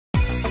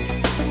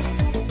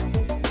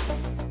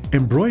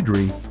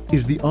Embroidery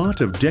is the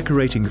art of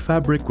decorating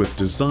fabric with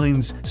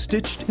designs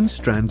stitched in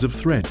strands of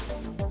thread.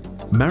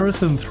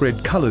 Marathon thread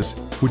colors,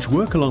 which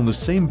work along the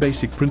same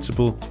basic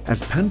principle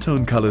as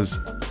Pantone colors,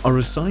 are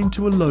assigned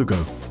to a logo,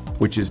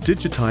 which is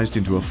digitized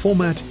into a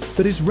format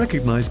that is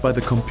recognized by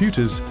the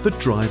computers that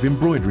drive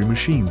embroidery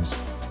machines.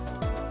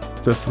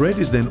 The thread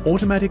is then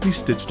automatically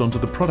stitched onto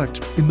the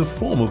product in the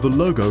form of the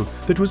logo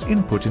that was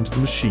input into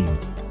the machine,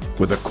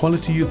 with the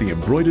quality of the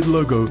embroidered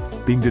logo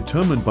being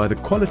determined by the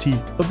quality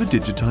of the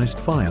digitized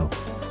file.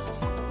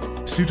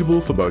 Suitable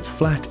for both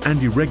flat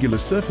and irregular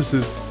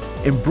surfaces,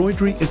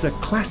 embroidery is a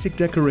classic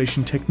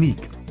decoration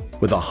technique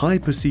with a high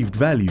perceived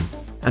value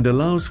and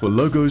allows for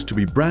logos to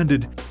be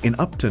branded in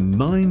up to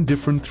 9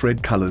 different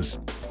thread colors.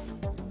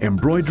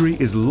 Embroidery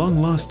is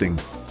long-lasting,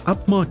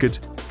 upmarket,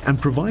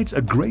 and provides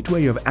a great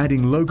way of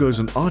adding logos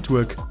and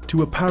artwork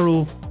to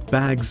apparel,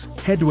 bags,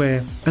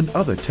 headwear, and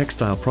other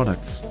textile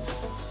products.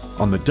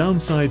 On the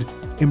downside,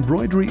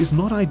 embroidery is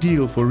not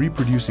ideal for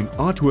reproducing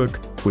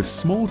artwork with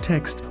small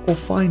text or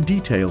fine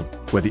detail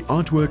where the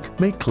artwork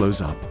may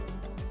close up.